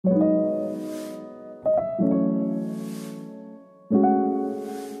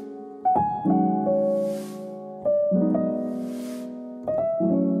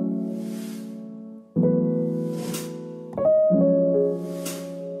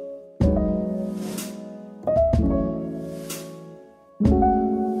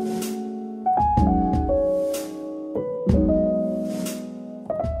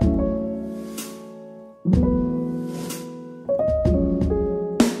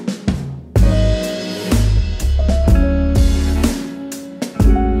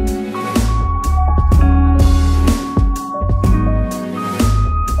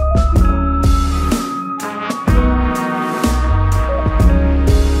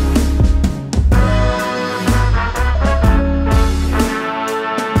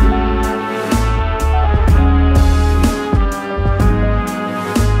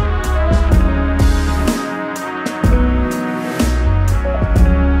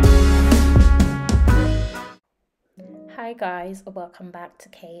guys, welcome back to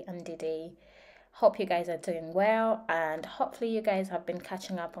K and Diddy. Hope you guys are doing well, and hopefully you guys have been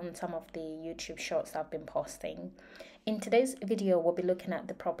catching up on some of the YouTube shorts I've been posting. In today's video, we'll be looking at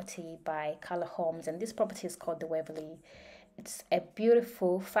the property by CALA Homes, and this property is called the Waverley. It's a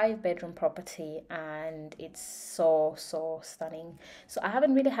beautiful 5-bedroom property and it's so stunning. So I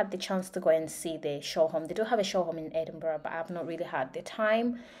haven't really had the chance to go and see the Showhome. They do have a Showhome in Edinburgh, but I've not really had the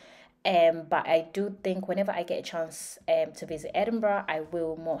time. But I do think whenever I get a chance to visit Edinburgh, I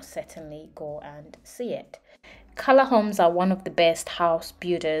will most certainly go and see it. CALA Homes are one of the best house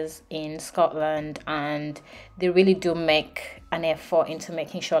builders in Scotland, and they really do make an effort into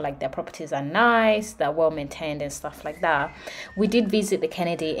making sure like their properties are nice, they're well maintained and stuff like that. We did visit the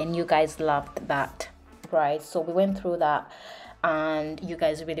Kennedy and you guys loved that, right? So we went through that and you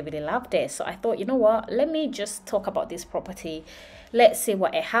guys really loved it. So I thought, you know what, let me just talk about this property. Let's see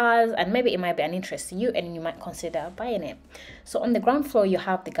what it has, and maybe it might be an interest to you and you might consider buying it. So on the ground floor you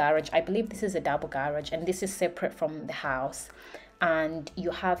have the garage. I believe this is a double garage and this is separate from the house, and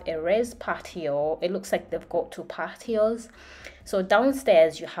you have a raised patio. It looks like they've got 2 patios. So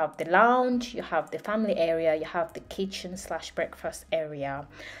downstairs you have the lounge, you have the family area, you have the kitchen / breakfast area,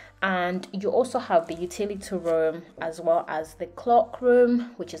 and you also have the utility room as well as the clock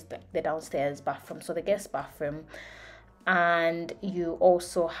room, which is the downstairs bathroom, so the guest bathroom. And you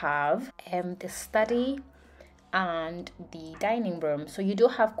also have the study and the dining room. So you do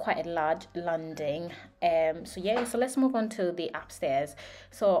have quite a large landing. So let's move on to the upstairs.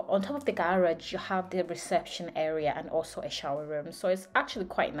 So on top of the garage you have the reception area and also a shower room, so it's actually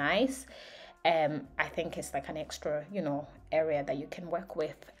quite nice. I think it's like an extra, area that you can work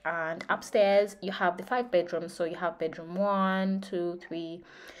with. And upstairs you have the 5 bedrooms. So you have bedroom 1, 2, 3.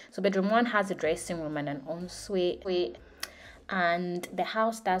 So bedroom 1 has a dressing room and an ensuite, and the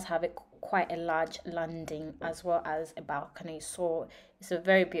house does have quite a large landing as well as a balcony. So it's a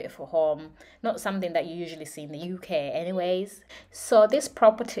very beautiful home, not something that you usually see in the UK anyways. So this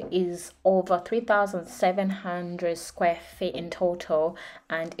property is over 3,700 square feet in total,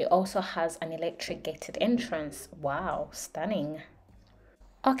 and it also has an electric gated entrance. Wow, stunning.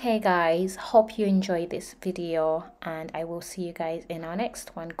 Okay guys, hope you enjoyed this video and I will see you guys in our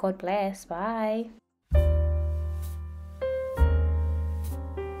next one. God bless. Bye.